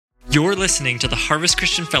You're listening to the Harvest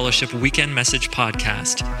Christian Fellowship Weekend Message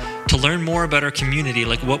Podcast. To learn more about our community,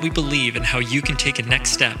 like what we believe and how you can take a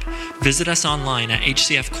next step, visit us online at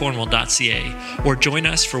hcfcornwall.ca or join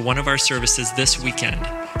us for one of our services this weekend,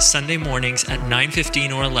 Sunday mornings at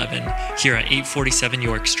 9:15 or 11 here at 847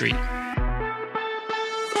 York Street.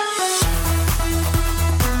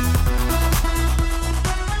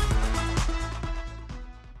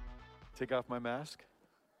 Take off my mask.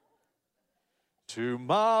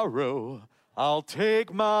 Tomorrow, I'll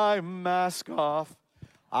take my mask off.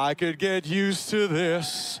 I could get used to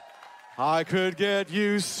this. I could get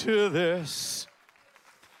used to this.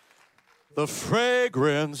 The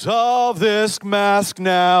fragrance of this mask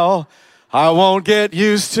now, I won't get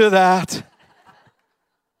used to that.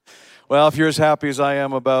 Well, if you're as happy as I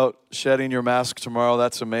am about shedding your mask tomorrow,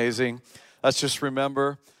 that's amazing. Let's just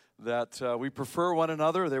remember that we prefer one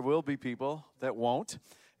another. There will be people that won't.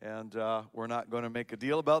 And we're not going to make a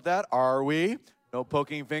deal about that, are we? No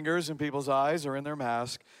poking fingers in people's eyes or in their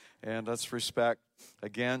mask. And let's respect,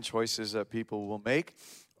 again, choices that people will make.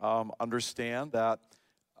 Understand that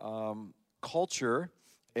culture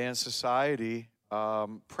and society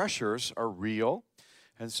pressures are real.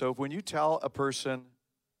 And so when you tell a person,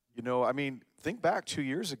 think back 2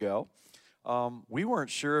 years ago. We weren't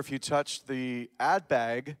sure if you touched the ad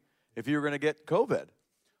bag if you were going to get COVID.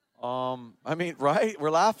 Right?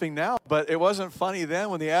 We're laughing now, but it wasn't funny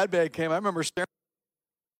then when the ad bag came. I remember staring.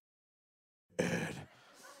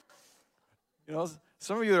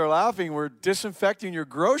 Some of you that are laughing were disinfecting your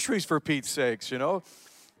groceries for Pete's sakes,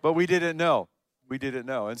 But we didn't know. We didn't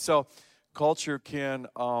know. And so culture can,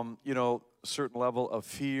 certain level of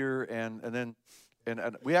fear and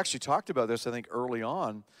we actually talked about this, I think, early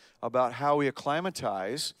on about how we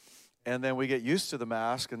acclimatize. And then we get used to the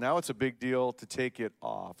mask, and now it's a big deal to take it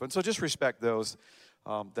off. And so just respect those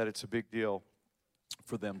that it's a big deal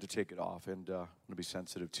for them to take it off, and I'm going to be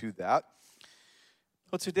sensitive to that.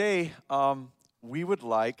 Well, today I'm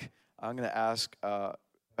going to ask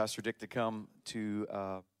Pastor Dick to come to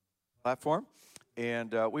the platform,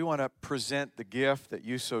 and we want to present the gift that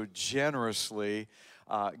you so generously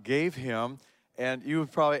gave him. And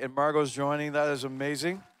and Margot's joining. That is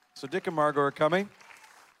amazing. So Dick and Margot are coming.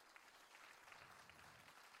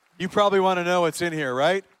 You probably want to know what's in here,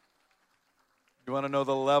 right? You want to know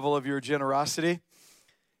the level of your generosity?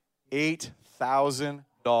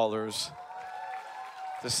 $8,000.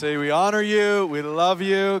 To say we honor you, we love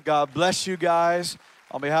you, God bless you guys.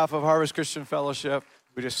 On behalf of Harvest Christian Fellowship,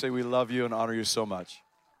 we just say we love you and honor you so much.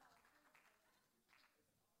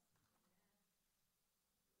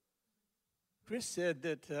 Chris said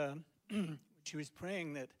that when she was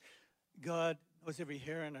praying that God knows every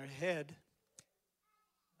hair on our head.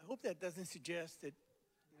 I hope that doesn't suggest that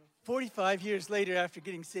 45 years later after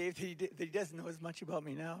getting saved, that he doesn't know as much about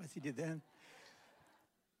me now as he did then.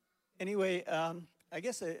 Anyway, I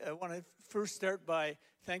guess I want to first start by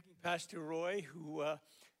thanking Pastor Roy, who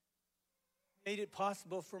made it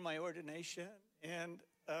possible for my ordination and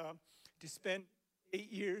to spend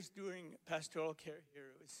 8 years doing pastoral care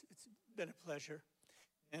here. It's been a pleasure.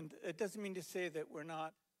 And it doesn't mean to say that we're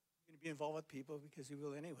not going to be involved with people, because we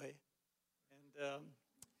will anyway. And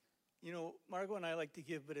Margot and I like to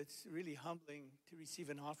give, but it's really humbling to receive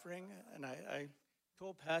an offering. And I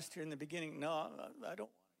told Pastor in the beginning, no, I don't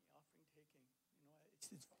want any offering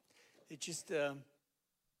taking. It's just a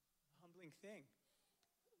humbling thing.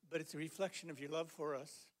 But it's a reflection of your love for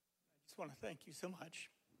us. I just want to thank you so much.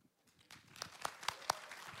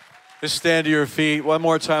 Just stand to your feet one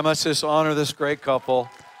more time. Let's just honor this great couple,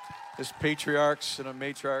 this patriarchs and a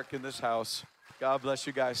matriarch in this house. God bless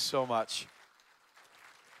you guys so much.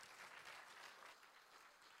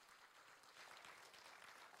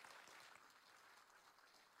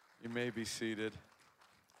 You may be seated.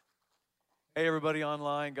 Hey, everybody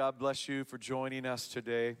online, God bless you for joining us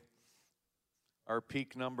today. Our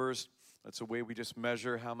peak numbers, that's a way we just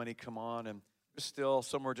measure how many come on, and there's still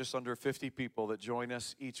somewhere just under 50 people that join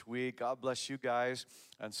us each week. God bless you guys,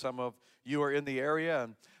 and some of you are in the area,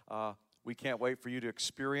 and we can't wait for you to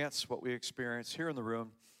experience what we experience here in the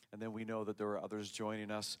room, and then we know that there are others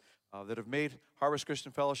joining us that have made Harvest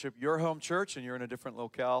Christian Fellowship your home church, and you're in a different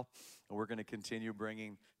locale, and we're going to continue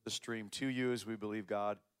bringing the stream to you as we believe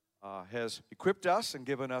God has equipped us and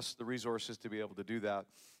given us the resources to be able to do that.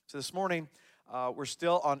 So this morning, we're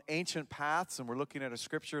still on ancient paths, and we're looking at a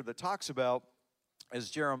scripture that talks about, as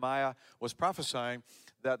Jeremiah was prophesying,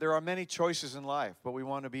 that there are many choices in life, but we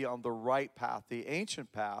want to be on the right path, the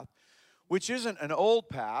ancient path, which isn't an old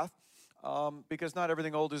path, because not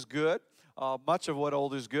everything old is good. Much of what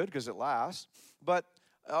old is good because it lasts, but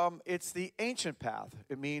it's the ancient path.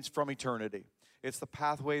 It means from eternity. It's the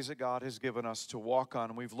pathways that God has given us to walk on.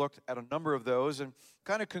 And we've looked at a number of those and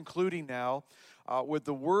kind of concluding now with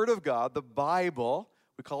the Word of God, the Bible.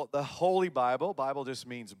 We call it the Holy Bible. Bible just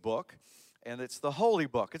means book. And it's the Holy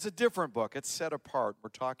Book. It's a different book. It's set apart. We're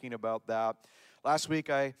talking about that. Last week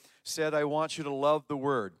I said I want you to love the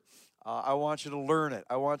Word. I want you to learn it.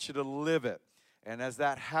 I want you to live it. And as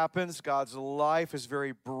that happens, God's life, His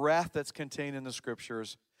very breath that's contained in the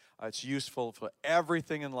Scriptures, it's useful for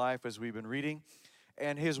everything in life as we've been reading.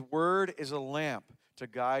 And His Word is a lamp to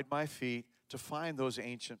guide my feet to find those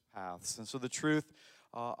ancient paths. And so the truth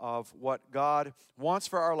of what God wants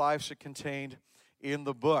for our lives is contained in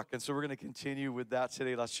the book. And so we're going to continue with that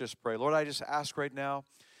today. Let's just pray. Lord, I just ask right now,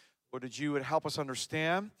 Lord, that you would help us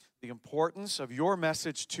understand the importance of your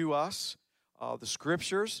message to us, the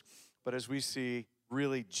Scriptures, but as we see,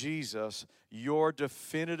 really Jesus, your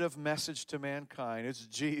definitive message to mankind, it's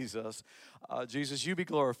Jesus. Jesus, you be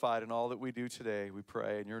glorified in all that we do today, we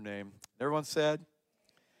pray in your name. Everyone said,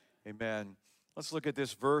 amen. Let's look at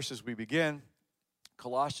this verse as we begin.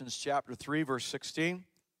 Colossians chapter 3, verse 16.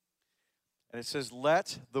 And it says,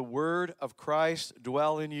 let the word of Christ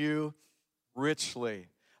dwell in you richly.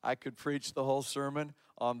 I could preach the whole sermon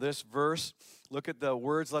on this verse. Look at the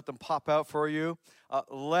words, let them pop out for you.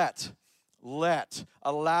 Let,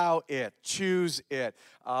 allow it, choose it.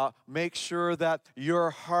 Make sure that your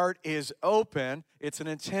heart is open. It's an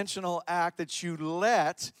intentional act that you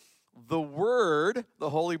let the Word, the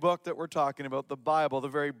holy book that we're talking about, the Bible, the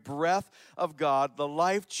very breath of God, the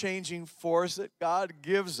life-changing force that God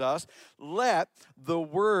gives us, let the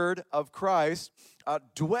Word of Christ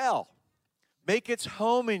dwell. Make its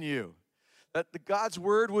home in you. That God's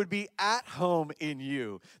Word would be at home in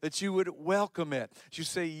you, that you would welcome it. That you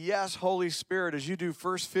say, yes, Holy Spirit, as you do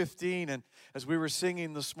verse 15, and as we were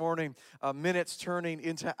singing this morning, minutes turning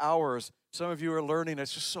into hours. Some of you are learning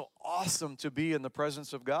it's just so awesome to be in the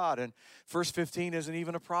presence of God, and verse 15 isn't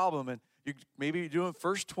even a problem, and maybe you're doing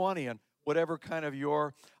verse 20, and whatever kind of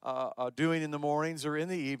you're doing in the mornings or in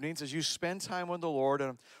the evenings, as you spend time with the Lord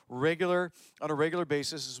on a regular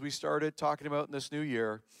basis, as we started talking about in this new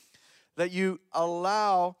year, that you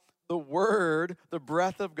allow the Word, the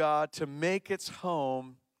breath of God, to make its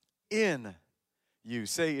home in you.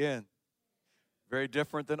 Say in. Very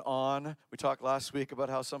different than on. We talked last week about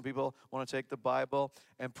how some people want to take the Bible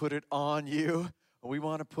and put it on you. We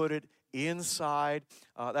want to put it inside.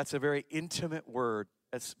 That's a very intimate word.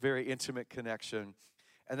 That's very intimate connection.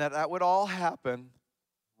 And that would all happen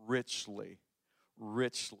richly.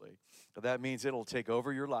 Richly. That means it'll take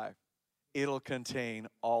over your life. It'll contain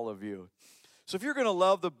all of you. So if you're going to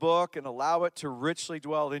love the book and allow it to richly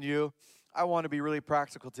dwell in you, I want to be really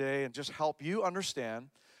practical today and just help you understand,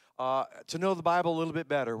 to know the Bible a little bit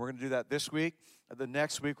better. We're going to do that this week. The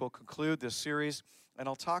next week we'll conclude this series, and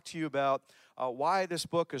I'll talk to you about why this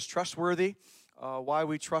book is trustworthy, why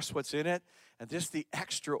we trust what's in it, and just the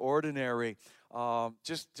extraordinary,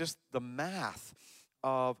 just the math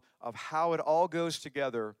of how it all goes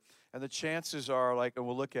together. And the chances are, like, and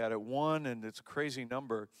we'll look at it, one, and it's a crazy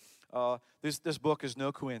number. This book is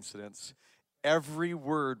no coincidence. Every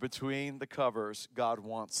word between the covers, God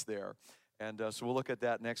wants there. And so we'll look at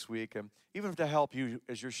that next week. And even to help you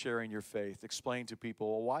as you're sharing your faith, explain to people,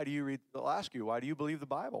 well, why do you read? They'll ask you, why do you believe the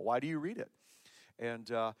Bible? Why do you read it? And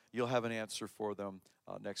you'll have an answer for them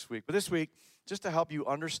next week. But this week, just to help you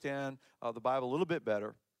understand the Bible a little bit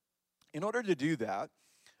better, in order to do that,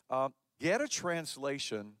 get a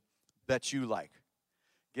translation that you like.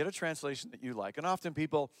 Get a translation that you like. And often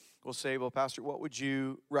people will say, well, Pastor, what would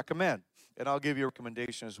you recommend? And I'll give you a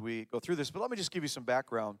recommendation as we go through this. But let me just give you some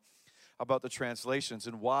background about the translations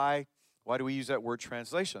and why do we use that word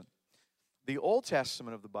translation. The Old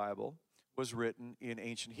Testament of the Bible was written in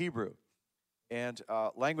ancient Hebrew. And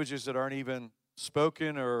languages that aren't even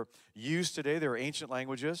spoken or used today, they're ancient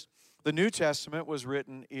languages. The New Testament was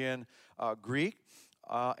written in Greek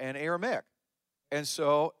and Aramaic. And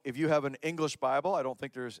so if you have an English Bible, I don't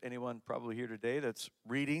think there's anyone probably here today that's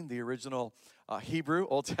reading the original Hebrew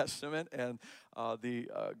Old Testament and the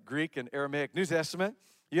Greek and Aramaic New Testament.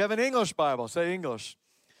 You have an English Bible, say English.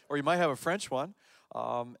 Or you might have a French one.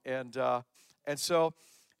 And so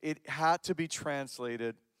it had to be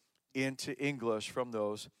translated into English from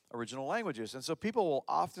those original languages. And so people will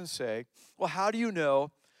often say, well, how do you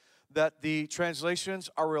know that the translations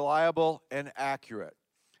are reliable and accurate?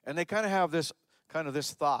 And they kind of have this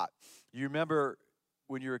thought. You remember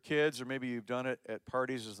when you were kids, or maybe you've done it at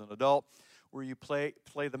parties as an adult, where you play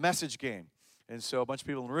the message game. And so a bunch of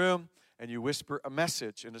people in the room, and you whisper a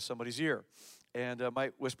message into somebody's ear. And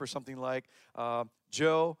might whisper something like,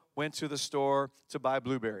 Joe went to the store to buy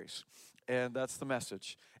blueberries. And that's the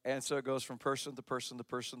message. And so it goes from person to person to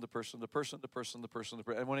person to person to person to person to person to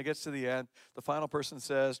person. And when it gets to the end, the final person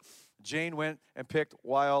says, Jane went and picked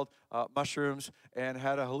wild mushrooms and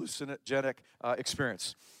had a hallucinogenic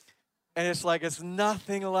experience. And it's like, it's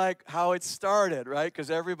nothing like how it started, right?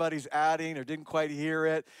 Because everybody's adding or didn't quite hear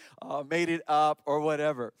it, made it up or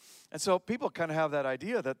whatever. And so people kind of have that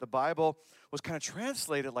idea that the Bible was kind of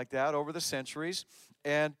translated like that over the centuries,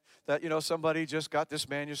 and that, somebody just got this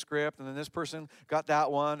manuscript and then this person got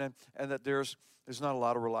that one, and that there's not a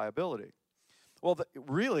lot of reliability. Well,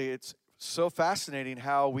 really, it's so fascinating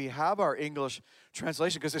how we have our English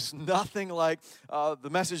translation, because it's nothing like the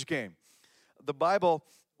Message game. The Bible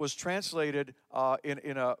was translated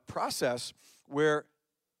in a process where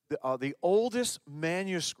the oldest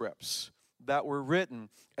manuscripts that were written,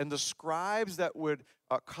 and the scribes that would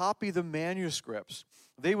copy the manuscripts,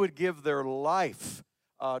 they would give their life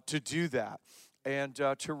to do that, and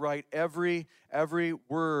to write every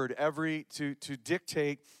word, to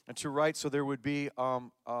dictate and to write, so there would be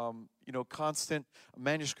constant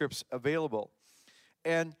manuscripts available.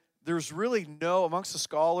 And there's really amongst the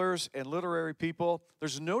scholars and literary people,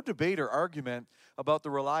 there's no debate or argument about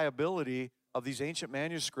the reliability of these ancient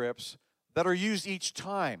manuscripts that are used each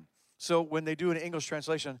time. So when they do an English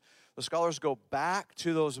translation, the scholars go back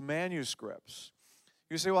to those manuscripts.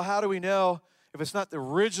 You say, well, how do we know if it's not the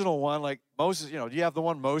original one, like Moses? Do you have the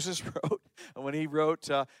one Moses wrote? And when he wrote,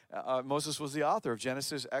 Moses was the author of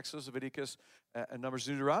Genesis, Exodus, Leviticus, and Numbers,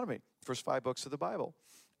 Deuteronomy, first 5 books of the Bible.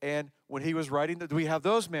 And when he was writing, do we have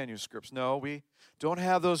those manuscripts? No, we don't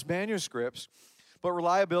have those manuscripts, but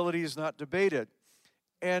reliability is not debated.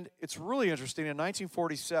 And it's really interesting, in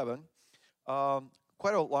 1947,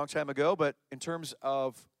 quite a long time ago, but in terms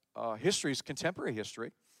of contemporary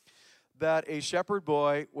history, that a shepherd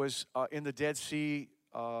boy was in the Dead Sea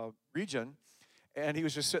region, and he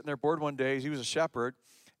was just sitting there bored one day. He was a shepherd,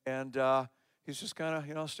 and he's just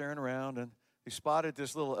kind of, staring around, and he spotted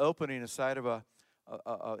this little opening inside of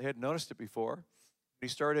he hadn't noticed it before. He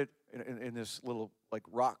started in this little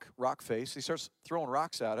rock face. He starts throwing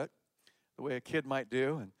rocks at it, the way a kid might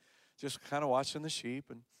do, and just kind of watching the sheep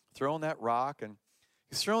and throwing that rock. And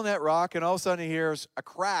he's throwing that rock, and all of a sudden he hears a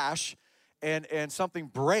crash, and something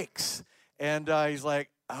breaks. And he's like,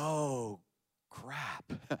 oh,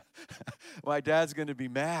 crap. My dad's going to be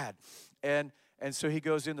mad. And so he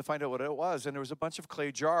goes in to find out what it was, and there was a bunch of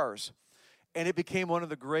clay jars. And it became one of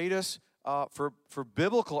the greatest for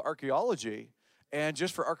biblical archaeology, and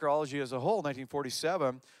just for archaeology as a whole.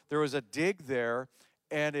 1947, there was a dig there,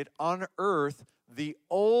 and it unearthed the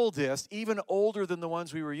oldest, even older than the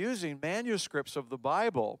ones we were using, manuscripts of the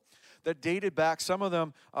Bible that dated back, some of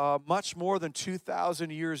them much more than 2,000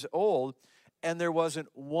 years old, and there wasn't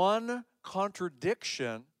one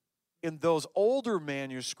contradiction in those older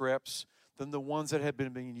manuscripts than the ones that had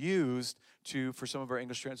been being used for some of our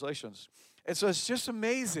English translations. And so it's just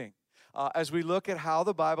amazing as we look at how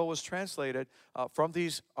the Bible was translated from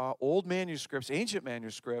these old manuscripts, ancient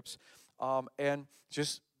manuscripts, and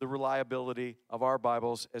just the reliability of our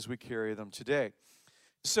Bibles as we carry them today.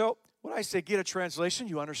 So when I say get a translation,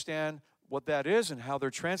 you understand what that is and how they're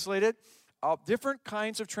translated. Different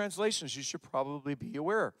kinds of translations you should probably be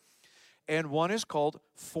aware. And one is called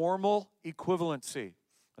formal equivalency.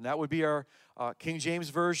 And that would be our King James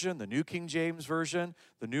Version, the New King James Version,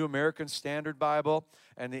 the New American Standard Bible,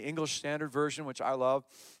 and the English Standard Version, which I love.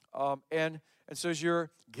 And so as you're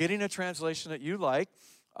getting a translation that you like,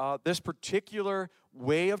 this particular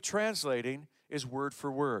way of translating is word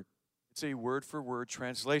for word. It's a word for word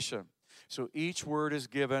translation. So each word is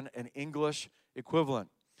given an English equivalent.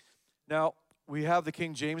 Now, we have the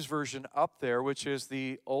King James Version up there, which is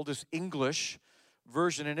the oldest English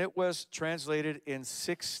version, and it was translated in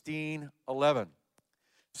 1611.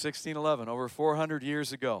 1611, over 400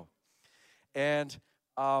 years ago. And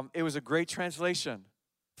it was a great translation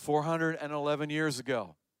 411 years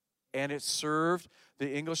ago. And it served the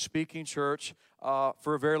English-speaking church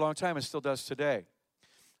for a very long time and still does today.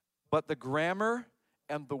 But the grammar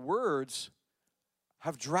and the words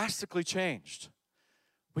have drastically changed.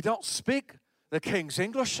 We don't speak the King's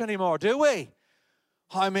English anymore, do we?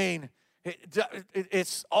 I mean,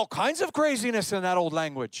 it's all kinds of craziness in that old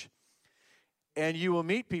language. And you will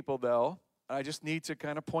meet people, though, I just need to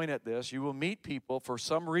kind of point at this. You will meet people for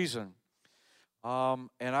some reason. And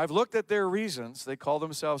I've looked at their reasons. They call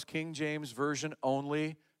themselves King James Version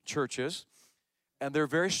only churches. And they're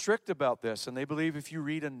very strict about this. And they believe if you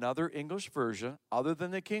read another English version other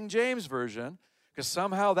than the King James Version, because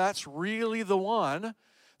somehow that's really the one,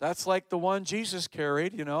 that's like the one Jesus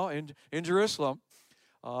carried, in Jerusalem,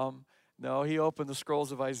 No, he opened the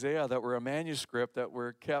scrolls of Isaiah that were a manuscript that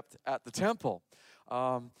were kept at the temple.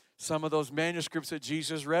 Some of those manuscripts that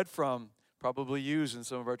Jesus read from probably used in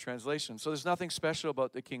some of our translations. So there's nothing special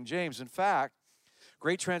about the King James. In fact,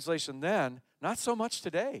 great translation then, not so much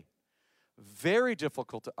today. Very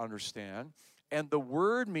difficult to understand. And the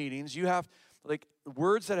word meanings, you have like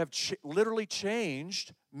words that have literally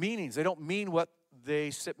changed meanings. They don't mean what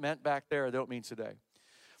they meant back there. They don't mean today.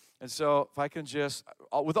 And so if I can just,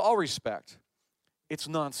 with all respect, it's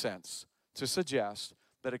nonsense to suggest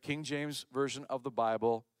that a King James version of the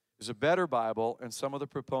Bible is a better Bible, and some of the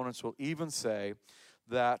proponents will even say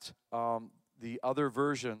that the other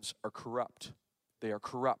versions are corrupt. They are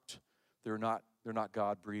corrupt. They're not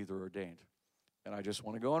God-breathed or ordained. And I just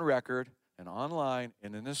want to go on record and online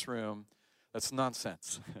and in this room, that's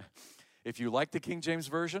nonsense. If you like the King James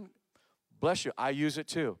Version, bless you. I use it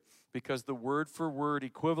too, because the word-for-word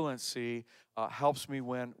equivalency helps me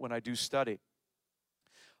when I do study.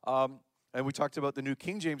 And we talked about the New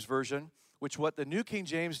King James Version, which what the New King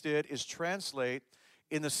James did is translate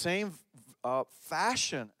in the same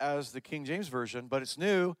fashion as the King James Version, but it's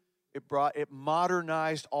new. It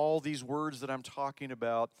modernized all these words that I'm talking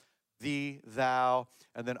about, thee, thou,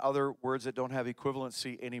 and then other words that don't have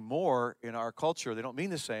equivalency anymore in our culture. They don't mean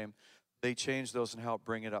the same. They changed those and help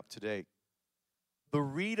bring it up to date. The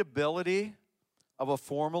readability of a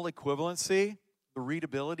formal equivalency, the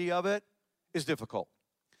readability of it is difficult.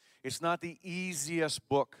 It's not the easiest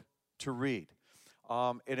book to read.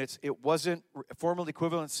 Formal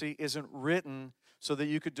equivalency isn't written so that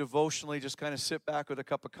you could devotionally just kind of sit back with a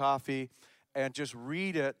cup of coffee and just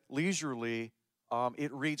read it leisurely.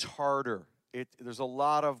 It reads harder. There's a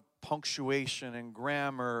lot of punctuation and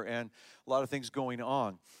grammar and a lot of things going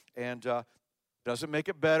on. And doesn't make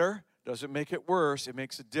it better, doesn't make it worse, it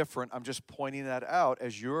makes it different. I'm just pointing that out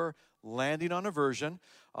as you're landing on a version,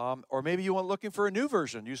 or maybe you want looking for a new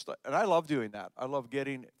version. And I love doing that. I love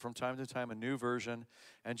getting from time to time a new version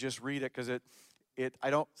and just read it, because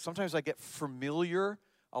sometimes I get familiar.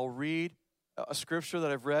 I'll read a scripture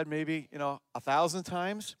that I've read maybe 1,000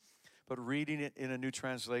 times, but reading it in a new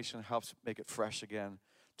translation helps make it fresh again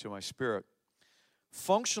to my spirit.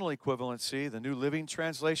 Functional equivalency, the New Living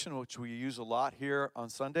Translation, which we use a lot here on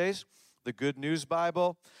Sundays, the Good News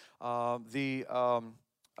Bible,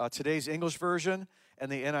 today's English version, and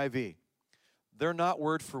the NIV. They're not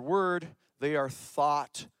word for word, they are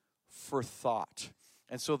thought for thought.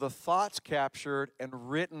 And so the thought's captured and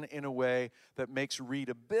written in a way that makes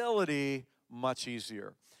readability much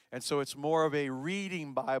easier. And so it's more of a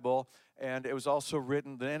reading Bible, and it was also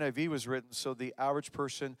written, the NIV was written so the average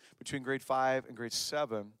person between grade 5 and grade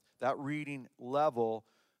 7, that reading level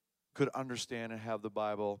could understand and have the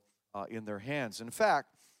Bible in their hands. In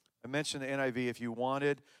fact, I mentioned the NIV. If you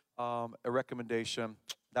wanted a recommendation,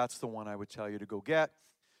 that's the one I would tell you to go get,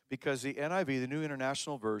 because the NIV, the New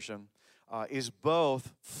International Version, is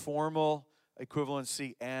both formal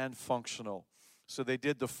equivalency and functional. So they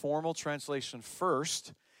did the formal translation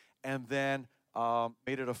first and then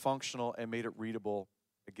made it a functional and made it readable.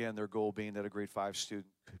 Again, their goal being that a grade 5 student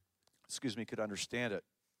could understand it.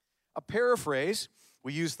 A paraphrase,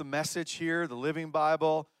 we use the Message here, the Living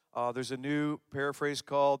Bible. There's a new paraphrase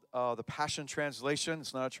called the Passion Translation.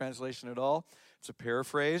 It's not a translation at all. It's a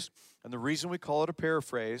paraphrase. And the reason we call it a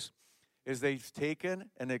paraphrase is they've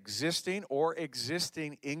taken existing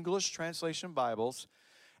English translation Bibles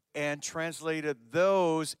and translated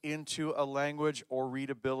those into a language or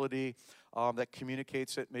readability that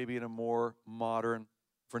communicates it maybe in a more modern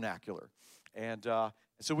vernacular. And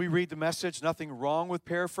so we read the Message. Nothing wrong with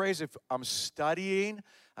paraphrase. If I'm studying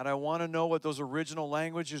and I want to know what those original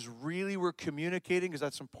languages really were communicating, because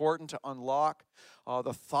that's important to unlock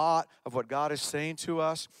the thought of what God is saying to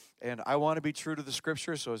us. And I want to be true to the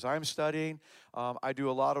Scripture. So as I'm studying, I do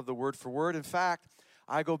a lot of the word for word. In fact,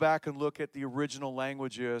 I go back and look at the original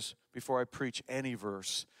languages before I preach any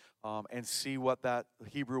verse. And see what that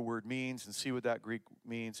Hebrew word means and see what that Greek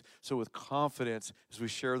means. So with confidence, as we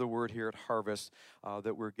share the word here at Harvest,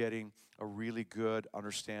 that we're getting a really good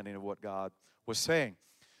understanding of what God was saying.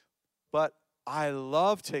 But I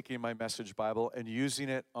love taking my Message Bible and using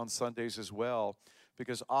it on Sundays as well,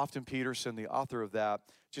 because often Peterson, the author of that,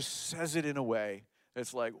 just says it in a way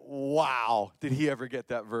that's like, wow, did he ever get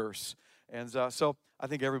that verse? And so I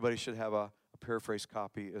think everybody should have a paraphrase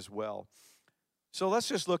copy as well. So let's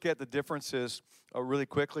just look at the differences really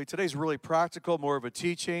quickly. Today's really practical, more of a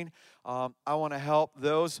teaching. I want to help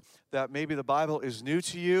those that maybe the Bible is new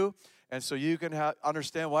to you, and so you can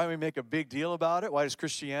understand why we make a big deal about it. Why does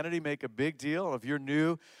Christianity make a big deal? If you're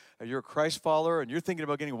new, you're a Christ follower, and you're thinking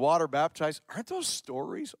about getting water baptized, aren't those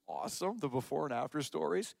stories awesome, the before and after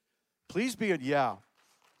stories? Please be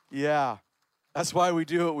yeah. That's why we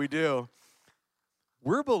do what we do.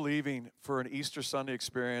 We're believing for an Easter Sunday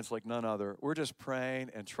experience like none other. We're just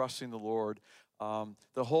praying and trusting the Lord.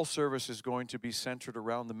 The whole service is going to be centered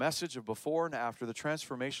around the message of before and after, the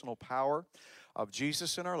transformational power of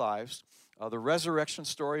Jesus in our lives, the resurrection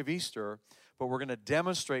story of Easter, but we're going to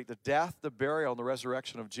demonstrate the death, the burial, and the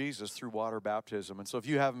resurrection of Jesus through water baptism. And so if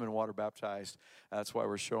you haven't been water baptized, that's why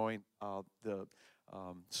we're showing the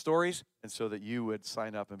stories, and so that you would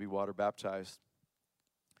sign up and be water baptized.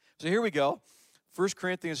 So here we go. 1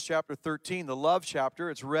 Corinthians chapter 13, the love chapter.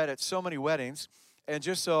 It's read at so many weddings. And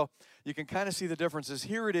just so you can kind of see the differences,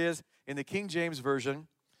 here it is in the King James Version.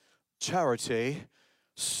 Charity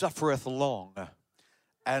suffereth long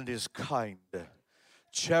and is kind.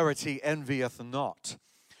 Charity envieth not.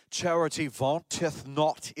 Charity vaunteth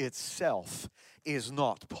not itself, is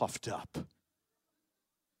not puffed up.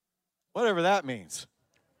 Whatever that means.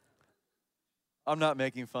 I'm not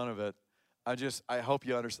making fun of it. I hope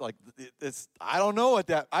you understand. Like, I don't know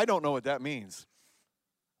what that means.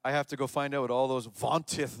 I have to go find out what all those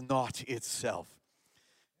vaunteth not itself.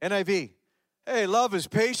 NIV. Hey, love is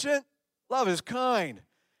patient. Love is kind.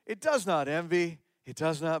 It does not envy. It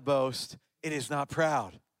does not boast. It is not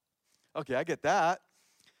proud. Okay, I get that.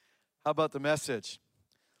 How about the Message?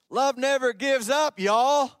 Love never gives up,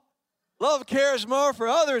 y'all. Love cares more for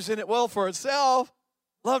others than it will for itself.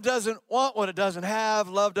 Love doesn't want what it doesn't have.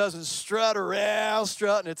 Love doesn't strut around,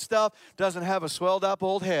 strutting its stuff. Doesn't have a swelled up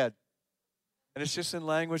old head. And it's just in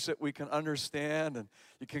language that we can understand. And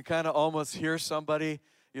you can kind of almost hear somebody,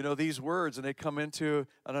 these words, and they come into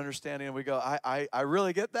an understanding, and we go, I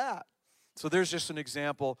really get that. So there's just an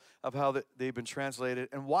example of how they've been translated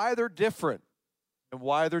and why they're different.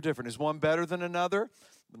 Is one better than another?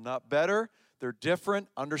 Not better. They're different.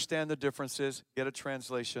 Understand the differences. Get a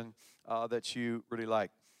translation that you really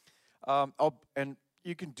like. And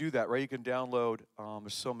you can do that, right? You can download.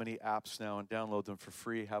 There's so many apps now, and download them for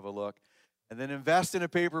free. Have a look. And then invest in a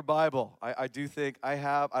paper Bible. I do think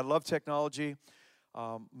I love technology.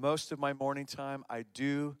 Most of my morning time, I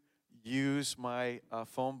do use my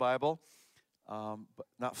phone Bible. But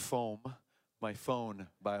not foam, my phone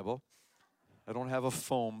Bible. I don't have a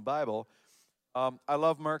foam Bible. I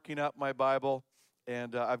love marking up my Bible,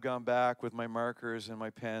 and I've gone back with my markers and my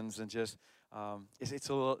pens, and just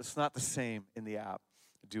it's not the same in the app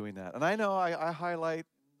doing that. And I know I highlight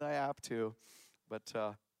the app too, but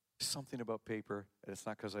something about paper, and it's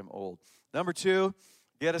not because I'm old. Number 2,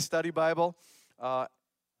 get a study Bible.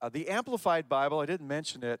 The Amplified Bible, I didn't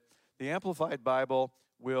mention it. The Amplified Bible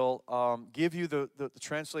will give you the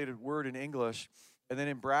translated word in English, and then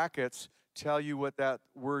in brackets tell you what that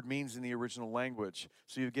word means in the original language.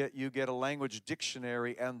 So you get a language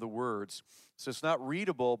dictionary and the words. So it's not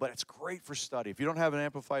readable, but it's great for study. If you don't have an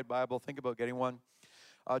Amplified Bible, think about getting one.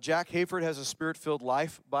 Jack Hayford has a Spirit-Filled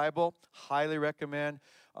Life Bible. Highly recommend.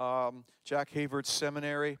 Jack Hayford's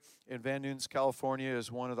seminary in Van Nuys, California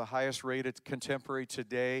is one of the highest rated contemporary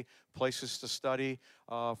today places to study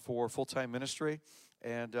for full-time ministry,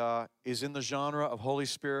 and is in the genre of Holy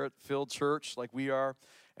Spirit-filled church like we are.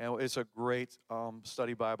 And it's a great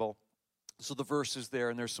study Bible. So the verse is there,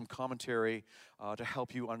 and there's some commentary to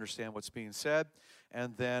help you understand what's being said.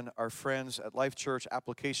 And then our friends at Life Church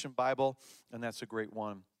Application Bible, and that's a great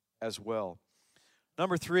one as well.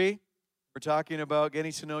 Number 3, we're talking about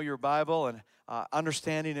getting to know your Bible and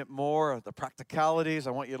understanding it more, the practicalities.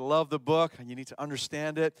 I want you to love the book, and you need to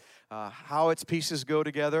understand it, how its pieces go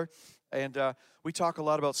together. And we talk a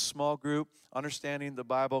lot about small group, understanding the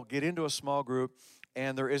Bible. Get into a small group,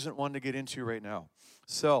 and there isn't one to get into right now.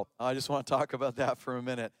 So I just want to talk about that for a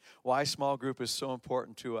minute, why small group is so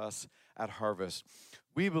important to us at Harvest.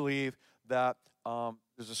 We believe that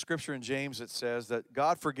there's a scripture in James that says that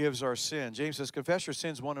God forgives our sin. James says, confess your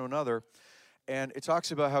sins one to another. And it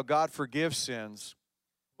talks about how God forgives sins.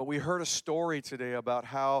 But we heard a story today about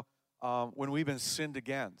how when we've been sinned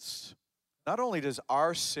against, not only does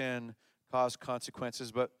our sin cause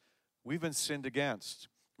consequences, but we've been sinned against.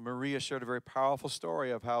 Maria shared a very powerful story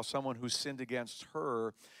of how someone who sinned against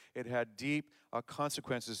her, it had deep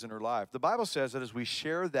consequences in her life. The Bible says that as we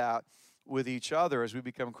share that with each other, as we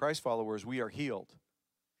become Christ followers, we are healed.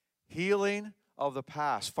 Healing of the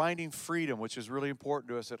past, finding freedom, which is really important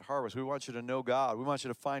to us at Harvest. We want you to know God. We want you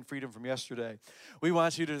to find freedom from yesterday. We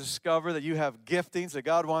want you to discover that you have giftings that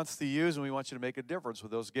God wants to use, and we want you to make a difference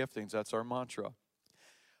with those giftings. That's our mantra.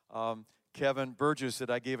 Kevin Burgess that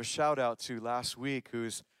I gave a shout out to last week,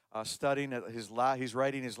 who's studying at he's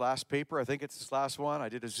writing his last paper. I think it's his last one. I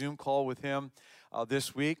did a Zoom call with him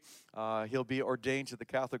this week. He'll be ordained to the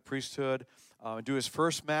Catholic priesthood, do his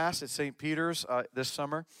first Mass at St. Peter's this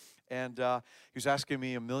summer. And he was asking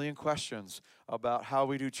me a million questions about how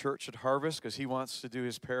we do church at Harvest, because he wants to do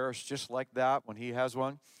his parish just like that when he has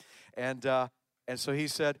one. And so he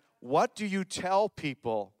said, what do you tell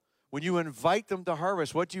people when you invite them to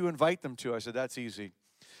Harvest? What do you invite them to? I said, that's easy.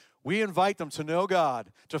 We invite them to know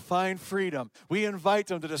God, to find freedom. We invite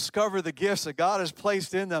them to discover the gifts that God has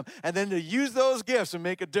placed in them, and then to use those gifts and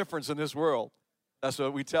make a difference in this world. That's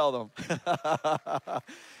what we tell them.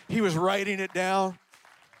 He was writing it down.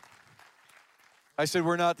 I said,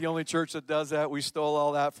 we're not the only church that does that. We stole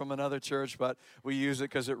all that from another church, but we use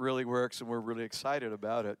it because it really works, and we're really excited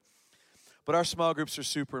about it. But our small groups are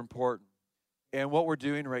super important. And what we're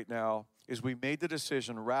doing right now is we made the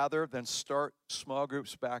decision, rather than start small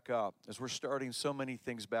groups back up, as we're starting so many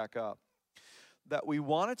things back up, that we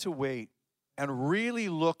wanted to wait and really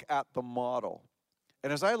look at the model.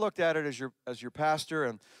 And as I looked at it as your pastor,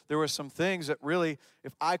 and there were some things that really,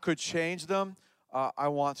 if I could change them, I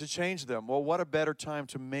want to change them. Well, what a better time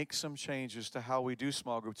to make some changes to how we do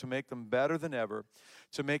small group, to make them better than ever,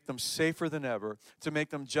 to make them safer than ever, to make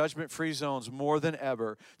them judgment-free zones more than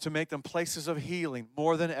ever, to make them places of healing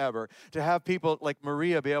more than ever, to have people like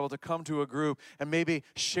Maria be able to come to a group and maybe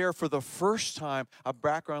share for the first time a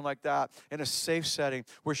background like that in a safe setting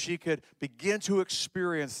where she could begin to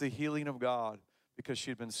experience the healing of God because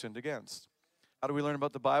she'd been sinned against. How do we learn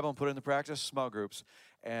about the Bible and put it into practice? Small groups.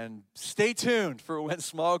 And stay tuned for when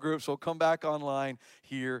small groups will come back online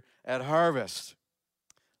here at Harvest.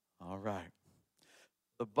 All right.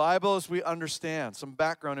 The Bible, as we understand, some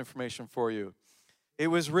background information for you. It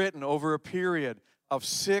was written over a period of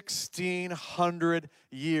 1,600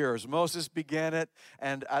 years. Moses began it,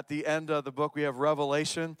 and at the end of the book we have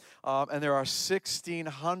Revelation, and there are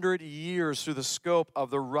 1,600 years through the scope of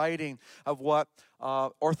the writing of what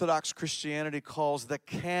Orthodox Christianity calls the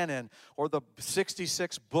canon, or the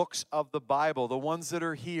 66 books of the Bible, the ones that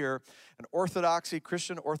are here. And Orthodoxy,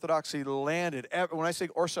 Christian Orthodoxy landed. When I say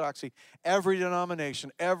Orthodoxy, every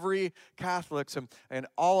denomination, every Catholics, and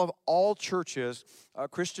all churches,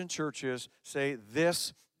 Christian churches, say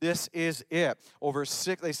this is it.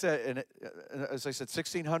 They said, as I said,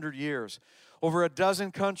 1,600 years. Over a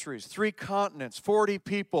dozen countries, 3 continents, 40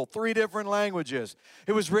 people, 3 different languages.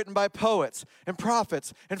 It was written by poets and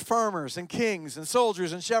prophets and farmers and kings and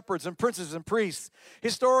soldiers and shepherds and princes and priests,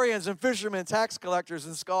 historians and fishermen, tax collectors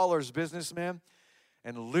and scholars, businessmen.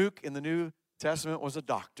 And Luke in the New Testament was a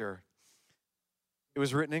doctor. It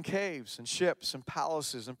was written in caves and ships and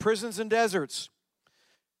palaces and prisons and deserts.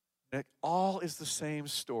 And it all is the same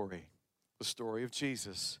story, the story of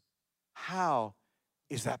Jesus. How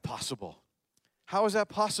is that possible? How is that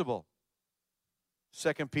possible?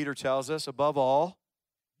 2 Peter tells us, above all,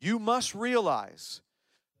 you must realize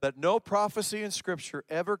that no prophecy in Scripture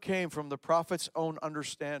ever came from the prophet's own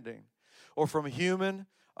understanding or from human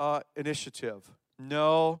initiative.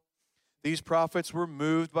 No, these prophets were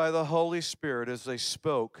moved by the Holy Spirit as they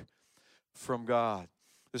spoke from God.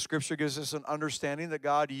 The Scripture gives us an understanding that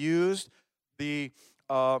God used the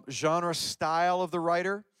genre style of the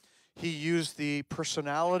writer. He used the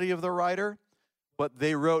personality of the writer. But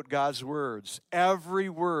they wrote God's words. Every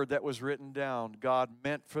word that was written down, God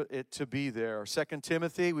meant for it to be there. 2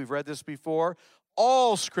 Timothy, we've read this before.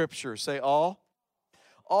 All Scripture, say all.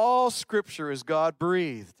 All Scripture is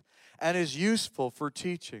God-breathed and is useful for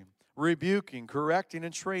teaching, rebuking, correcting,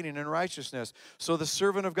 and training in righteousness. So the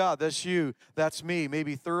servant of God, that's you, that's me, may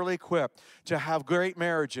be thoroughly equipped to have great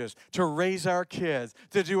marriages, to raise our kids,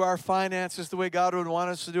 to do our finances the way God would want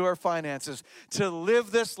us to do our finances, to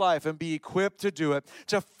live this life and be equipped to do it,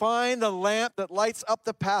 to find the lamp that lights up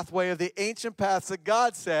the pathway of the ancient paths that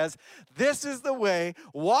God says, this is the way,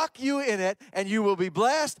 walk you in it, and you will be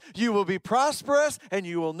blessed, you will be prosperous, and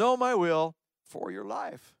you will know my will for your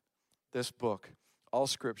life. This book. All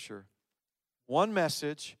Scripture. One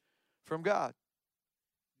message from God.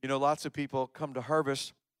 You know, lots of people come to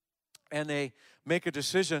Harvest and they make a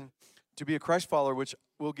decision to be a Christ follower, which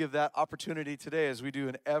we'll give that opportunity today as we do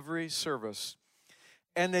in every service.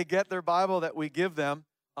 And they get their Bible that we give them.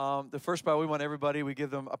 The first Bible we want everybody, we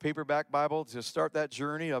give them a paperback Bible to start that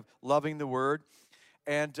journey of loving the Word.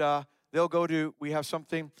 And they'll go to, we have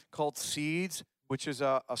something called Seeds, which is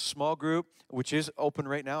a small group, which is open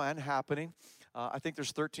right now and happening. I think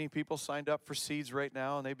there's 13 people signed up for Seeds right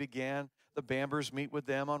now, and they began. The Bambers meet with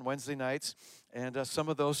them on Wednesday nights. And some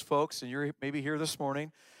of those folks, and you're maybe here this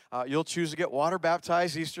morning, you'll choose to get water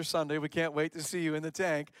baptized Easter Sunday. We can't wait to see you in the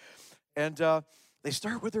tank. And they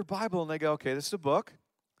start with their Bible, and they go, okay, this is a book.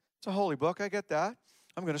 It's a holy book. I get that.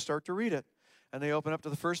 I'm going to start to read it. And they open up to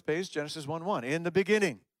the first page, Genesis 1:1. In the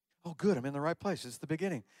beginning. Oh, good. I'm in the right place. It's the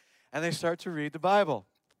beginning. And they start to read the Bible.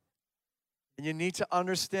 And you need to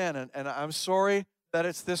understand, and I'm sorry that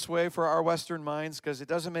it's this way for our Western minds because it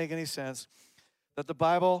doesn't make any sense, that the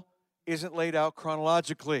Bible isn't laid out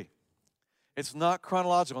chronologically. It's not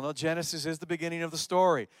chronological. No, Genesis is the beginning of the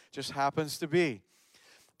story. Just happens to be.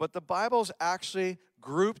 But the Bible's actually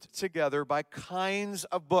grouped together by kinds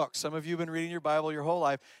of books. Some of you have been reading your Bible your whole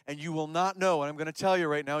life, and you will not know, and I'm going to tell you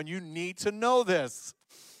right now, and you need to know this,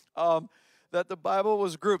 that the Bible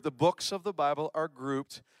was grouped. The books of the Bible are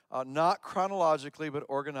grouped, not chronologically, but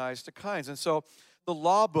organized to kinds. And so the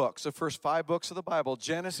law books, the first 5 books of the Bible,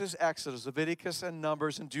 Genesis, Exodus, Leviticus, and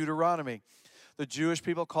Numbers, and Deuteronomy. The Jewish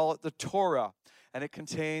people call it the Torah, and it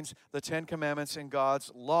contains the 10 Commandments and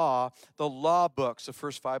God's law, the law books, the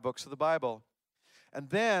first 5 books of the Bible. And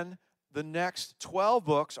then the next 12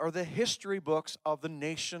 books are the history books of the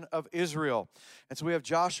nation of Israel. And so we have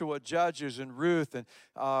Joshua, Judges, and Ruth, and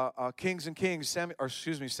Kings and Kings,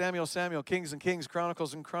 Samuel, Kings and Kings,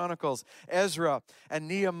 Chronicles and Chronicles, Ezra, and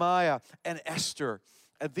Nehemiah, and Esther.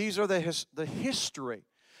 And these are the history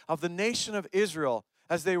of the nation of Israel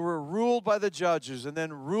as they were ruled by the judges and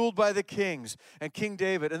then ruled by the kings and King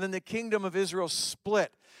David. And then the kingdom of Israel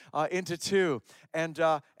split into 2. And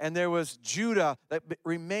there was Judah that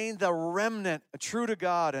remained the remnant, true to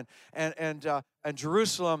God, and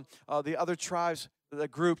Jerusalem, the other tribes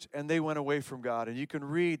that grouped, and they went away from God. And you can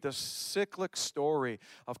read the cyclic story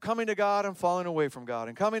of coming to God and falling away from God,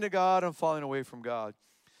 and coming to God and falling away from God.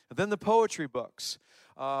 And then the poetry books.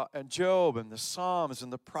 And Job and the Psalms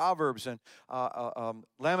and the Proverbs and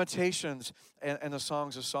Lamentations and the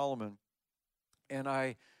Songs of Solomon. And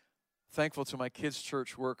I'm thankful to my kids'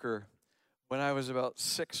 church worker when I was about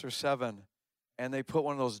 6 or 7, and they put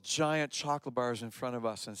one of those giant chocolate bars in front of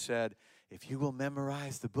us and said, if you will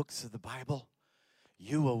memorize the books of the Bible,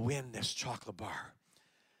 you will win this chocolate bar.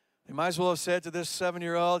 They might as well have said to this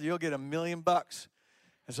 7-year-old, you'll get $1 million.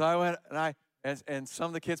 And so I went, and some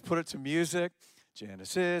of the kids put it to music.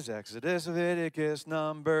 Genesis, Exodus, Leviticus,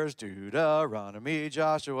 Numbers, Deuteronomy,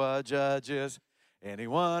 Joshua, Judges.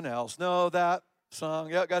 Anyone else know that song?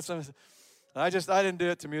 Yeah, got some. I didn't do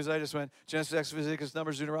it to music. I just went Genesis, Exodus, Leviticus,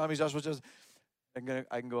 Numbers, Deuteronomy, Joshua, Judges.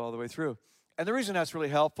 I can go all the way through. And the reason that's really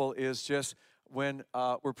helpful is just when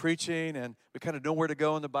we're preaching and we kind of know where to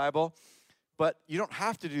go in the Bible. But you don't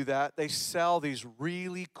have to do that. They sell these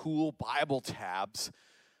really cool Bible tabs,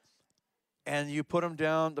 and you put them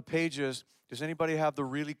down the pages. Does anybody have the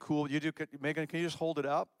really cool? You do, Megan, can you just hold it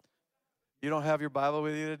up? You don't have your Bible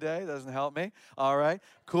with you today? Doesn't help me. All right.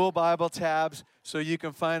 Cool Bible tabs so you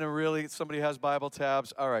can find somebody has Bible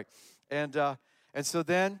tabs. All right. And so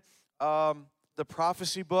then the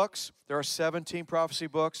prophecy books, there are 17 prophecy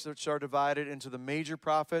books which are divided into the major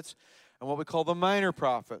prophets and what we call the minor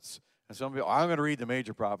prophets. And some people, I'm going to read the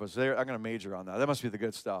major prophets. I'm going to major on that. That must be the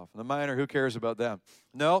good stuff. And the minor, who cares about them?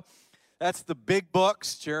 No. That's the big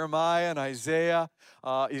books, Jeremiah and Isaiah,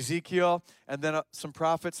 Ezekiel, and then some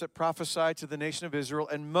prophets that prophesied to the nation of Israel,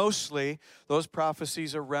 and mostly those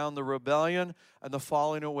prophecies around the rebellion and the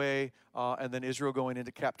falling away, and then Israel going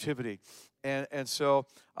into captivity. And so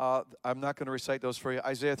I'm not going to recite those for you,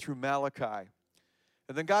 Isaiah through Malachi.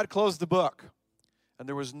 And then God closed the book, and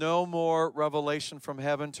there was no more revelation from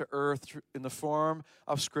heaven to earth in the form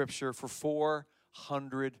of Scripture for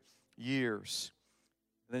 400 years.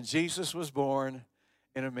 Then Jesus was born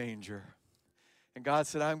in a manger. And God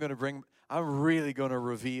said, I'm really going to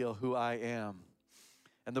reveal who I am.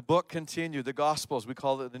 And the book continued, the Gospels, we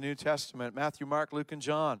call it the New Testament, Matthew, Mark, Luke, and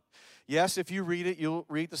John. Yes, if you read it, you'll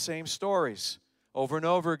read the same stories over and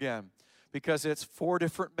over again because it's 4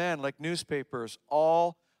 different men, like newspapers,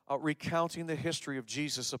 all recounting the history of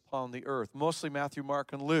Jesus upon the earth. Mostly Matthew,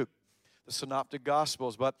 Mark, and Luke, the Synoptic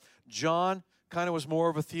Gospels. But John kind of was more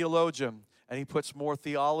of a theologian. And he puts more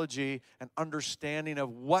theology and understanding of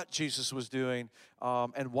what Jesus was doing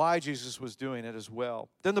and why Jesus was doing it as well.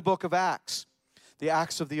 Then the book of Acts, the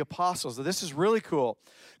Acts of the Apostles. Now, this is really cool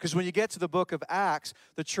because when you get to the book of Acts,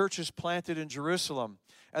 the church is planted in Jerusalem.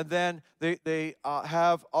 And then they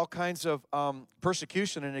have all kinds of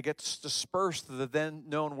persecution, and it gets dispersed to the then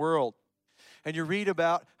known world. And you read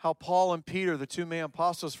about how Paul and Peter, the 2 main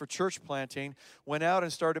apostles for church planting, went out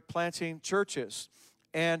and started planting churches.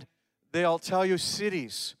 And they'll tell you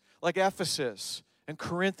cities like Ephesus and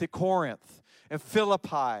Corinth and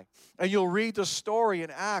Philippi. And you'll read the story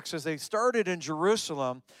in Acts as they started in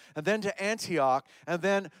Jerusalem and then to Antioch and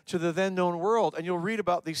then to the then known world. And you'll read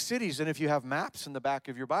about these cities. And if you have maps in the back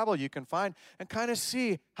of your Bible, you can find and kind of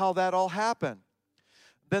see how that all happened.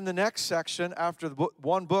 Then the next section, after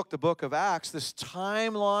one book, the book of Acts, this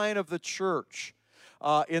timeline of the church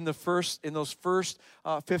in those first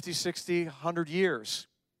 50, 60, 100 years.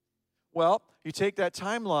 Well, you take that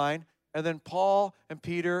timeline And then Paul and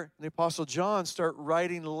Peter and the Apostle John start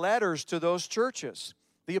writing letters to those churches,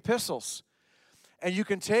 the epistles. And you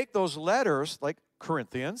can take those letters, like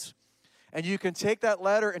Corinthians, and you can take that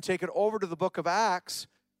letter and take it over to the book of Acts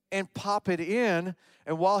and pop it in.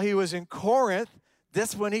 And while he was in Corinth,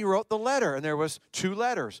 that's when he wrote the letter. And there was 2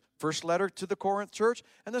 letters. First letter to the Corinth church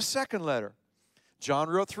and the second letter. John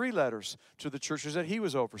wrote 3 letters to the churches that he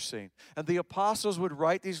was overseeing. And the apostles would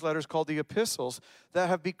write these letters called the epistles that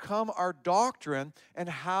have become our doctrine and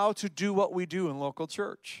how to do what we do in local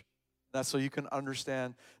church. That's so you can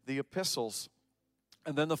understand the epistles.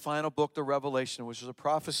 And then the final book, the Revelation, which is a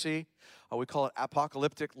prophecy. We call it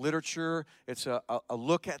apocalyptic literature. It's a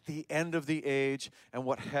look at the end of the age and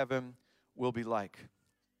what heaven will be like.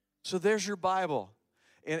 So there's your Bible.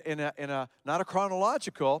 In a not a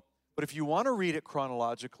chronological, but if you want to read it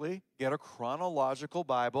chronologically, get a chronological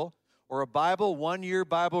Bible or a Bible 1-year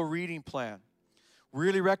Bible reading plan.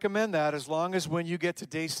 Really recommend that, as long as when you get to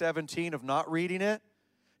day 17 of not reading it,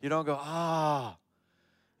 you don't go,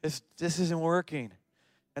 this isn't working.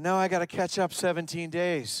 And now I got to catch up 17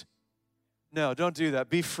 days. No, don't do that.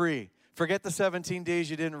 Be free. Forget the 17 days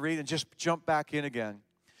you didn't read and just jump back in again.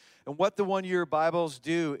 And what the 1-year Bibles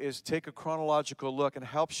do is take a chronological look and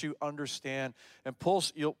helps you understand and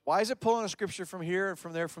pulls. Why is it pulling a scripture from here and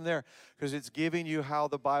from there? Because it's giving you how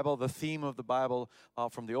the Bible, the theme of the Bible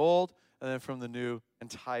from the Old and then from the New, and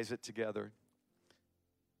ties it together.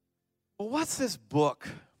 Well, what's this book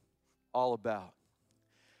all about?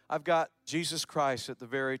 I've got Jesus Christ at the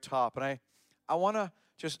very top, and I want to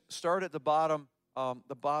just start at the bottom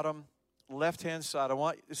left-hand side. I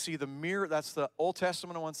want you to see the mirror. That's the Old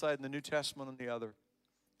Testament on one side and the New Testament on the other.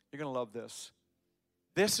 You're going to love this.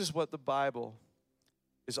 This is what the Bible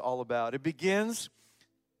is all about. It begins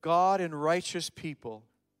God and righteous people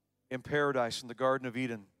in paradise in the Garden of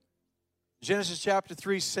Eden. Genesis chapter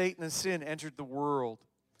 3, Satan and sin entered the world,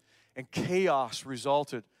 and chaos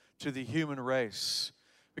resulted to the human race.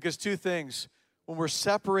 Because 2 things. When we're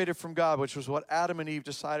separated from God, which was what Adam and Eve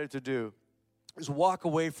decided to do, is walk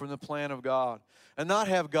away from the plan of God and not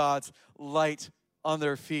have God's light on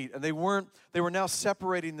their feet. And they were now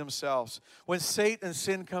separating themselves. When Satan and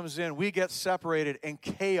sin comes in, we get separated, and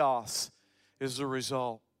chaos is the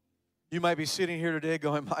result. You might be sitting here today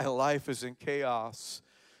going, my life is in chaos.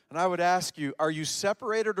 And I would ask you, are you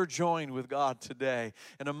separated or joined with God today?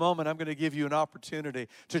 In a moment, I'm going to give you an opportunity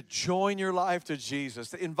to join your life to Jesus,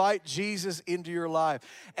 to invite Jesus into your life,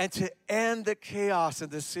 and to end the chaos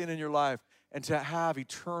and the sin in your life, and to have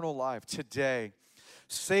eternal life today.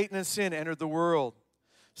 Satan and sin entered the world.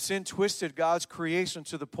 Sin twisted God's creation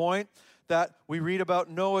to the point that we read about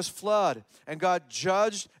Noah's flood, and God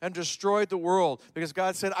judged and destroyed the world because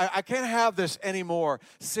God said, I can't have this anymore.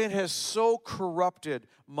 Sin has so corrupted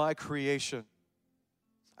my creation.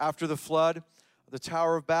 After the flood, the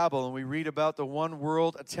Tower of Babel, and we read about the one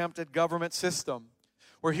world attempted government system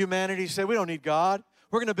where humanity said, we don't need God.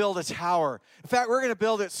 We're going to build a tower. In fact, we're going to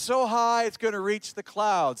build it so high it's going to reach the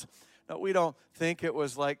clouds. No, we don't think it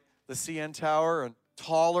was like the CN Tower and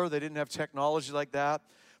taller. They didn't have technology like that.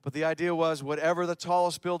 But the idea was whatever the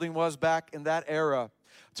tallest building was back in that era,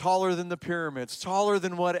 taller than the pyramids, taller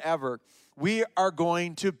than whatever, we are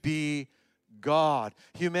going to be God.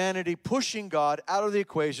 Humanity pushing God out of the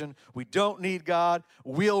equation. We don't need God.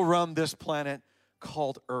 We'll run this planet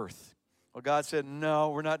called Earth. Well, God said, no,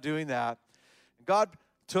 we're not doing that. God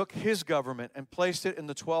took his government and placed it in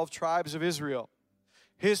the 12 tribes of Israel,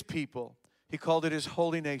 his people. He called it his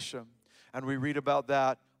holy nation. And we read about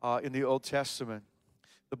that in the Old Testament.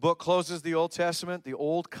 The book closes the Old Testament, the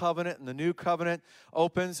Old Covenant and the New Covenant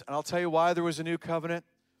opens. And I'll tell you why there was a new covenant.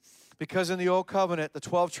 Because in the Old Covenant, the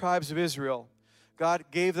 12 tribes of Israel, God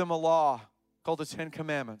gave them a law called the 10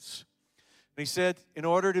 Commandments. And he said, in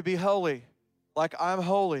order to be holy, like I'm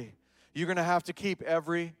holy, you're going to have to keep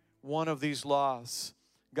every one of these laws.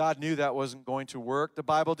 God knew that wasn't going to work. The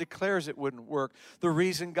Bible declares it wouldn't work. The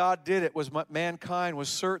reason God did it was mankind was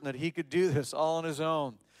certain that he could do this all on his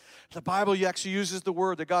own. The Bible actually uses the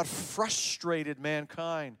word that God frustrated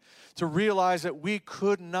mankind to realize that we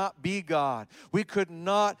could not be God. We could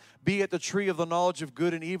not be at the tree of the knowledge of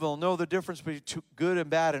good and evil, know the difference between good and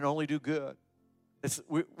bad, and only do good.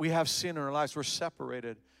 We have sin in our lives. We're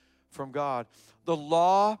separated from God. The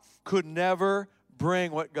law could never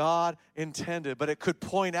bring what God intended, but it could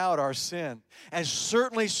point out our sin and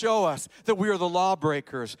certainly show us that we are the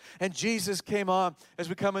lawbreakers. And Jesus came on as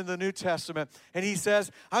we come into the New Testament, and he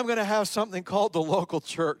says, I'm going to have something called the local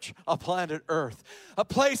church on planet Earth, a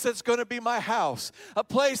place that's going to be my house, a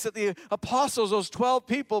place that the apostles, those 12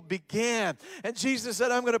 people, began. And Jesus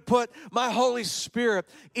said, I'm going to put my Holy Spirit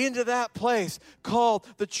into that place called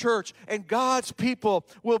the church, and God's people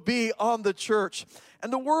will be on the church.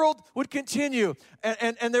 And the world would continue,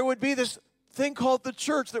 and there would be this thing called the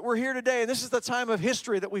church that we're here today. And this is the time of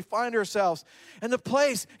history that we find ourselves, and the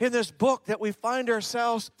place in this book that we find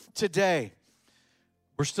ourselves today.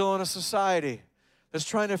 We're still in a society that's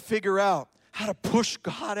trying to figure out how to push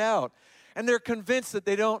God out. And they're convinced that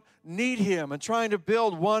they don't need him, and trying to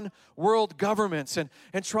build one world governments and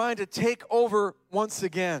trying to take over once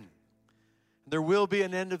again. There will be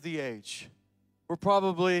an end of the age. We're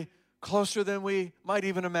probably closer than we might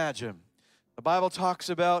even imagine. The Bible talks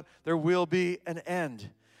about there will be an end.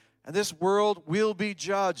 And this world will be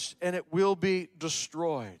judged, and it will be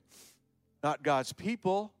destroyed. Not God's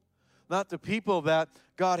people, not the people that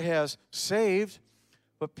God has saved,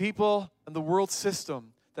 but people in the world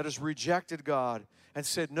system that has rejected God and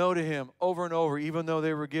said no to him over and over, even though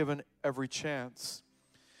they were given every chance.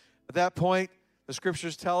 At that point, the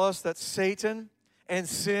scriptures tell us that Satan and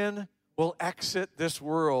sin will exit this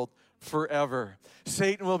world forever.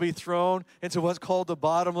 Satan will be thrown into what's called the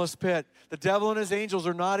bottomless pit. The devil and his angels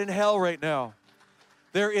are not in hell right now.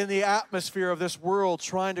 They're in the atmosphere of this world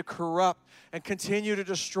trying to corrupt and continue to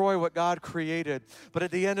destroy what God created. But at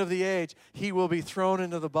the end of the age, he will be thrown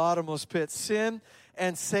into the bottomless pit. Sin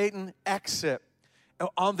and Satan exit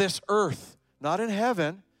on this earth, not in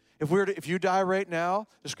heaven. If you die right now,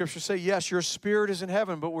 the scriptures say, yes, your spirit is in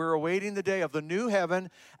heaven, but we're awaiting the day of the new heaven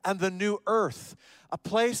and the new earth, a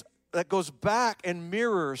place that goes back and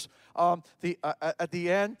mirrors at the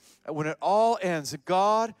end, when it all ends,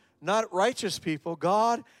 God, not righteous people,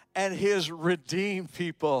 God and his redeemed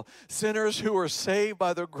people, sinners who are saved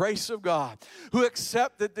by the grace of God, who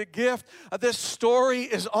accepted the gift of this story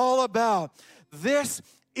is all about. This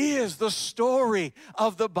is the story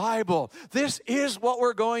of the Bible. This is what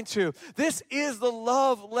we're going to. This is the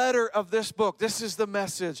love letter of this book. This is the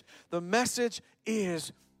message. The message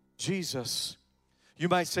is Jesus. You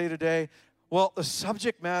might say today, well, the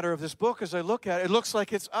subject matter of this book, as I look at it, it looks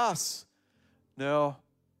like it's us. No,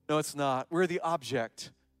 it's not. We're the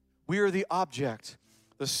object. We are the object.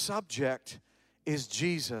 The subject is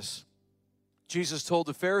Jesus. Jesus told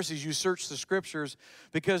the Pharisees, you search the scriptures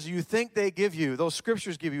because you think those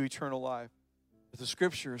scriptures give you eternal life. But the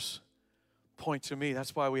scriptures point to me.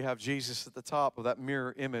 That's why we have Jesus at the top of that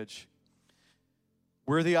mirror image.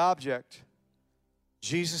 We're the object.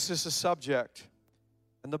 Jesus is the subject.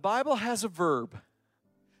 And the Bible has a verb.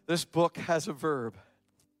 This book has a verb.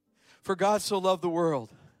 For God so loved the world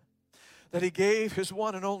that he gave his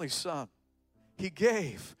one and only Son. He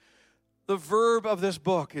gave. The verb of this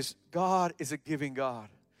book is God is a giving God.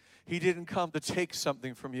 He didn't come to take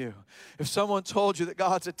something from you. If someone told you that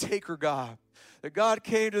God's a taker God, that God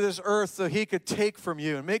came to this earth so he could take from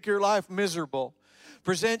you and make your life miserable,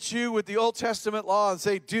 present you with the Old Testament law and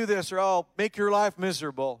say, do this or I'll make your life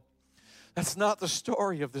miserable. That's not the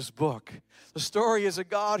story of this book. The story is a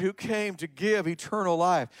God who came to give eternal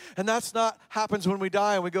life. And that's not happens when we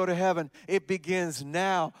die and we go to heaven. It begins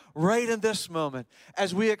now, right in this moment.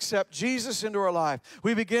 As we accept Jesus into our life,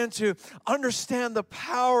 we begin to understand the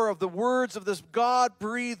power of the words of this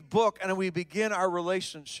God-breathed book, and we begin our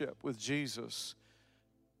relationship with Jesus.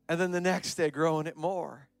 And then the next day, growing it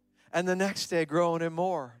more. And the next day, growing it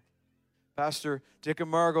more. Pastor Dick and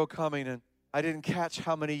Margot coming, and I didn't catch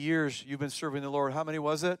how many years you've been serving the Lord. How many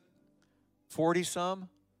was it? 40-some?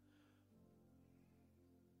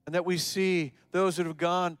 And that we see those that have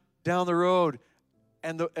gone down the road,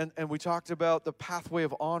 and we talked about the pathway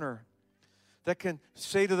of honor, that can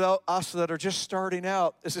say to us that are just starting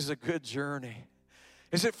out, this is a good journey.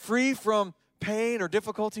 Is it free from pain or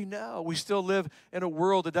difficulty? No. We still live in a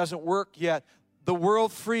world that doesn't work yet. The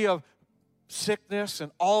world free of sickness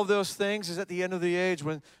and all of those things is at the end of the age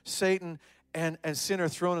when Satan and sin are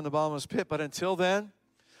thrown in the bottomless pit. But until then,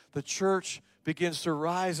 the church begins to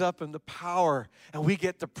rise up in the power, and we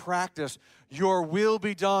get to practice your will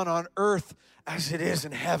be done on earth as it is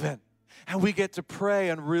in heaven. And we get to pray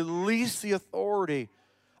and release the authority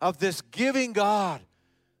of this giving God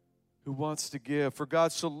who wants to give. For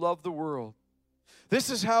God so loved the world. This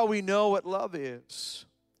is how we know what love is.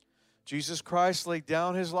 Jesus Christ laid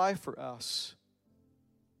down his life for us,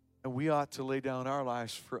 and we ought to lay down our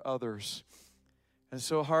lives for others. And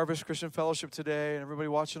so Harvest Christian Fellowship today, and everybody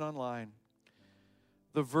watching online,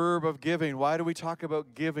 the verb of giving. Why do we talk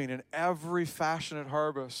about giving in every fashion at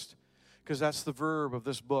Harvest? Because that's the verb of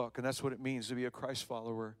this book, and that's what it means to be a Christ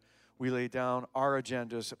follower. We lay down our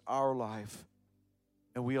agendas, our life,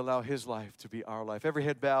 and we allow His life to be our life. Every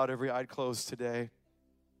head bowed, every eye closed today.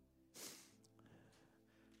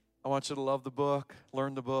 I want you to love the book,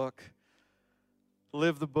 learn the book,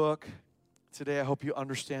 live the book. Today, I hope you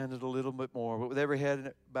understand it a little bit more. But with every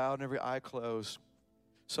head bowed and every eye closed,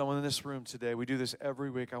 someone in this room today, we do this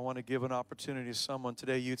every week. I want to give an opportunity to someone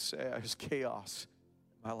today. You'd say, there's chaos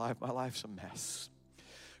in my life's a mess.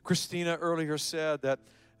 Christina earlier said that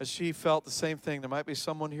as she felt the same thing, there might be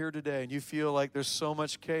someone here today and you feel like there's so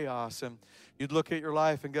much chaos, and you'd look at your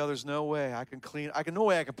life and go, there's no way I can no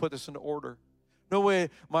way I can put this into order. No way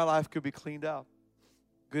my life could be cleaned up.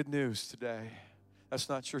 Good news today. That's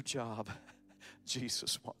not your job.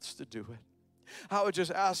 Jesus wants to do it. I would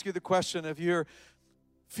just ask you the question, if you're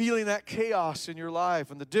feeling that chaos in your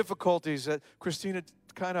life and the difficulties that Christina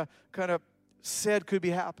kind of said could be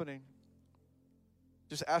happening,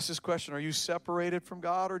 just ask this question: are you separated from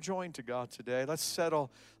God or joined to God today? Let's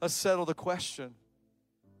settle the question.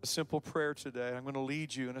 A simple prayer today. I'm going to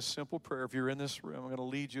lead you in a simple prayer. If you're in this room, I'm going to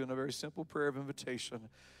lead you in a very simple prayer of invitation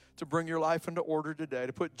to bring your life into order today,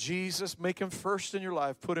 to put Jesus, make Him first in your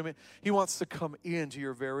life, put Him in. He wants to come into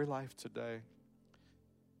your very life today.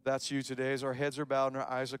 That's you today. As our heads are bowed and our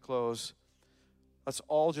eyes are closed, let's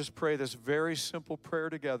all just pray this very simple prayer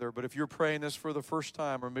together. But if you're praying this for the first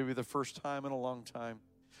time, or maybe the first time in a long time,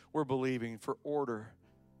 we're believing for order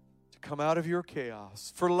to come out of your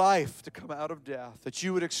chaos, for life to come out of death, that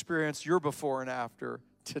you would experience your before and after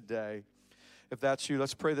today. If that's you,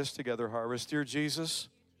 let's pray this together, Harvest. Dear Jesus,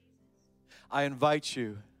 I invite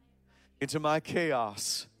you into my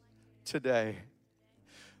chaos today.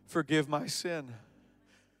 Forgive my sin.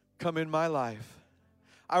 Come in my life.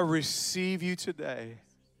 I receive you today.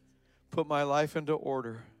 Put my life into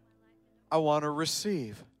order. I want to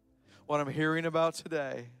receive what I'm hearing about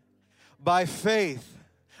today. By faith,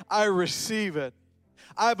 I receive it.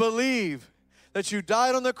 I believe that you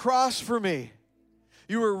died on the cross for me.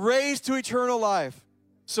 You were raised to eternal life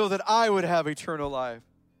so that I would have eternal life.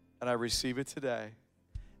 And I receive it today.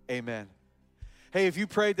 Amen. Hey, if you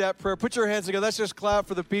prayed that prayer, put your hands together. Let's just clap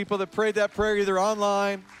for the people that prayed that prayer either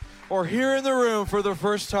online or here in the room for the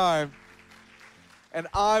first time. And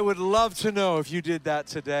I would love to know if you did that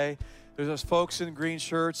today. There's those folks in green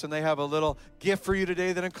shirts, and they have a little gift for you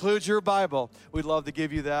today that includes your Bible. We'd love to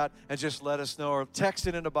give you that, and just let us know, or text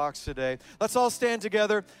it in a box today. Let's all stand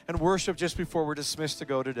together and worship just before we're dismissed to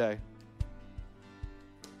go today.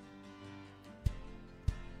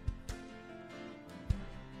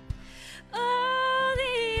 Oh,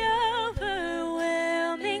 the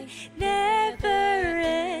overwhelming,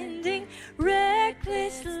 never-ending,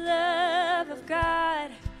 reckless love of God.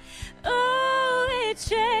 Oh, it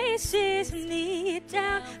chases me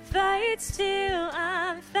down, fights till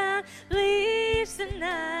I'm found, leaves the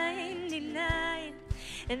 99.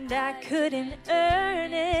 And I couldn't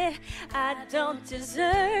earn it, I don't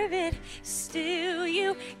deserve it. Still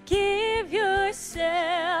you give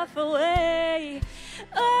yourself away.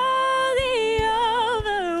 Oh, the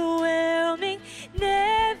overwhelming,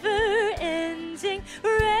 never-ending,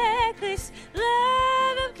 reckless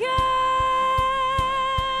love of God.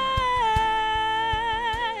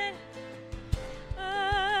 Oh,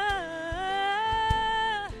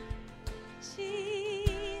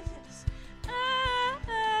 Jesus. Oh.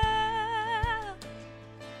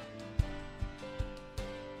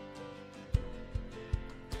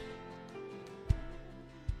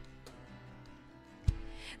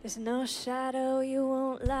 There's no shadow you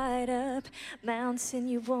won't light up, mountain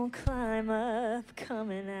you won't climb up,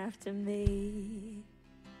 coming after me.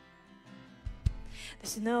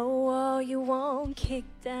 There's no wall you won't kick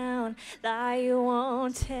down, lie you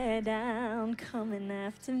won't tear down, coming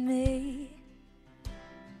after me.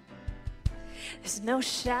 There's no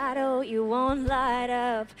shadow you won't light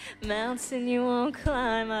up, mountain you won't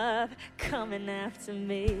climb up, coming after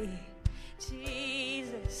me.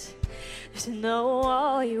 Jesus. There's no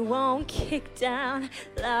wall you won't kick down,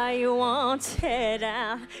 lie you won't tear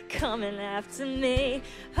down, coming after me.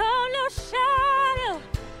 Oh, no shadow.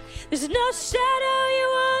 There's no shadow you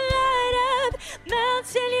won't light up,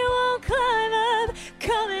 mountain you won't climb up,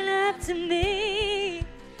 coming after me.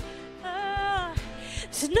 Oh,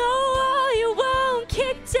 there's no wall you won't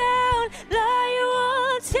kick down, lie you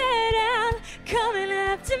won't tear down, coming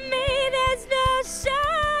after me. There's no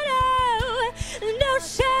shadow, no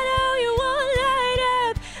shadow you won't light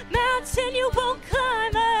up, mountain you won't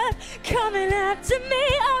climb up, coming after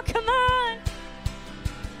me. Oh, come on.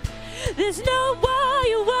 There's no wall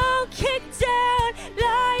you won't kick down,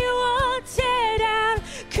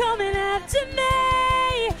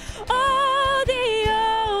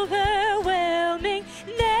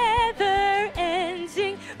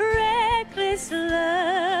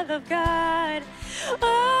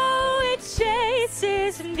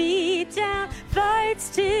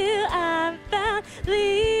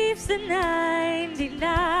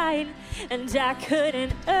 99, and I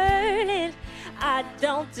couldn't earn it. I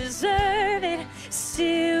don't deserve it.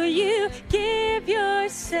 Still, you give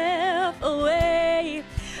yourself away.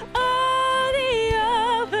 Oh,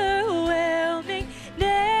 the overwhelming,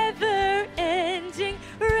 never-ending,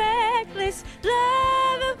 reckless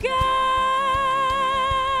love of God.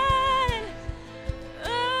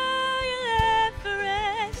 Oh, your love for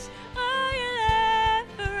us. Oh, your love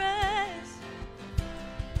for us.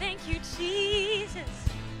 Thank you, Jesus.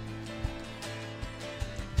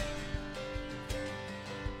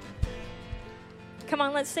 Come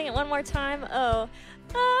on, let's sing it one more time. Oh,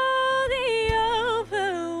 the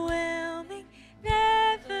overwhelming,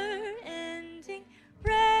 never-ending,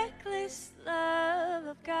 reckless love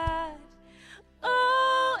of God.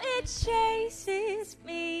 Oh, it chases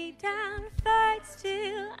me down, fights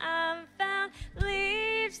till I'm found,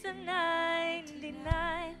 leaves the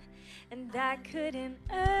 99, and I couldn't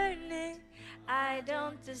earn it. I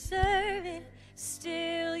don't deserve it.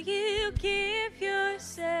 Still, you give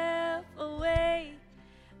yourself away.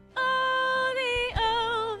 Oh, the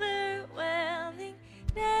overwhelming,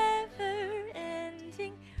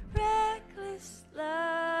 never-ending, reckless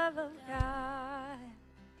love of God.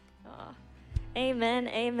 Oh, amen,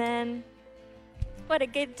 amen. What a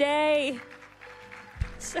good day.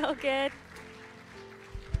 So good.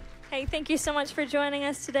 Hey, thank you so much for joining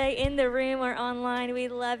us today in the room or online. We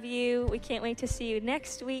love you. We can't wait to see you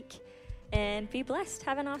next week. And be blessed.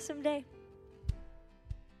 Have an awesome day.